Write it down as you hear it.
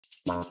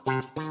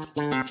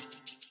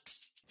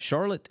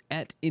Charlotte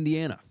at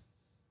Indiana.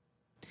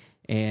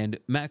 And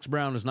Max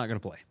Brown is not going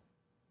to play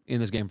in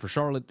this game for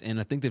Charlotte, and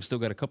I think they've still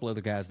got a couple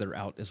other guys that are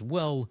out as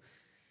well.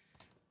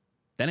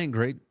 That ain't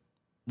great,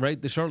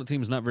 right? The Charlotte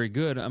team is not very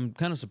good. I'm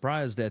kind of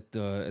surprised at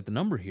the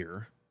number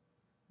here.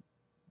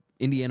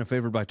 Indiana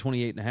favored by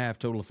 28.5,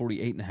 total of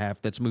 48.5.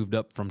 That's moved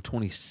up from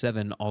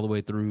 27 all the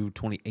way through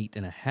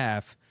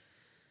 28.5.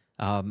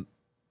 A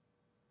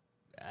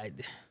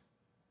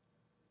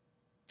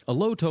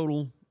low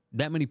total,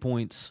 that many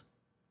points,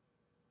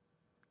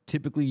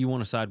 typically you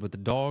want to side with the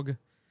dog.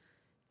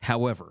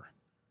 However,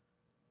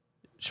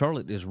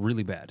 Charlotte is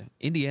really bad.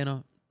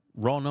 Indiana,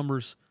 raw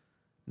numbers,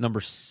 number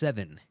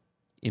 7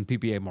 in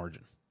PPA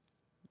margin.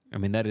 I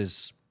mean,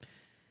 that's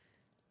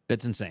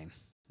insane.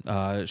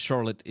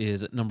 Charlotte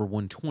is at number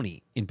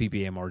 120 in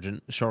PPA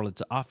margin.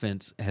 Charlotte's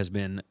offense has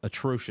been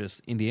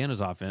atrocious. Indiana's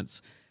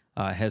offense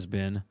has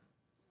been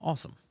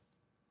awesome.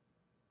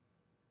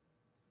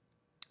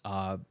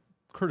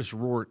 Curtis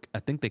Rourke, I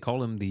think they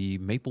call him the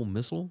Maple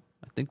Missile.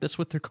 I think that's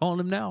what they're calling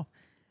him now.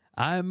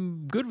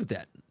 I'm good with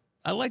that.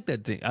 I like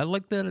that team. I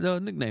like that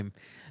nickname.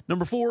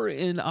 Number 4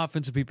 in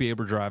offensive PPA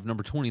per drive.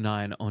 Number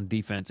 29 on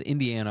defense.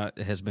 Indiana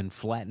has been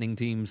flattening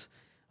teams.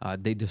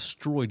 They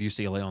destroyed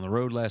UCLA on the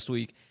road last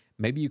week.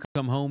 Maybe you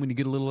come home and you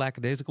get a little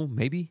lackadaisical.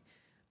 Maybe.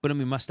 But, I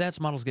mean, my stats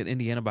model's got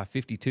Indiana by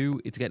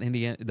 52. It's got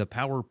Indiana. The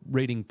power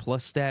rating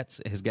plus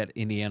stats has got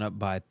Indiana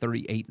by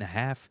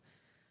 38.5.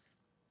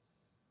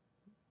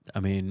 I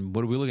mean,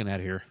 what are we looking at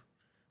here?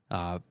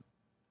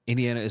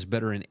 Indiana is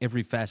better in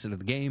every facet of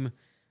the game.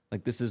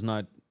 Like, this is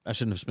not... I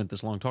shouldn't have spent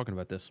this long talking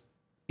about this.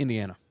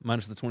 Indiana,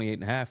 minus the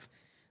 28.5.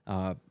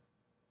 I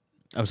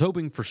was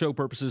hoping for show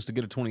purposes to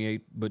get a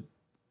 28, but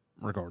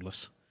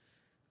regardless,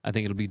 I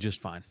think it'll be just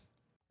fine.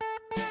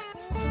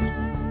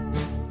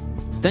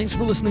 Thanks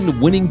for listening to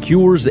Winning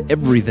Cures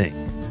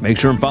Everything. Make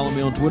sure and follow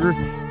me on Twitter,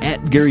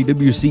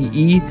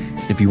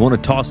 @GaryWCE. If you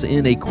want to toss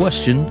in a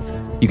question,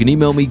 you can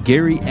email me,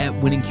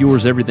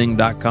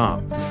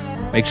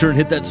 Gary@winningcureseverything.com. Make sure and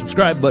hit that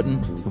subscribe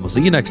button, and we'll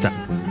see you next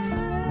time.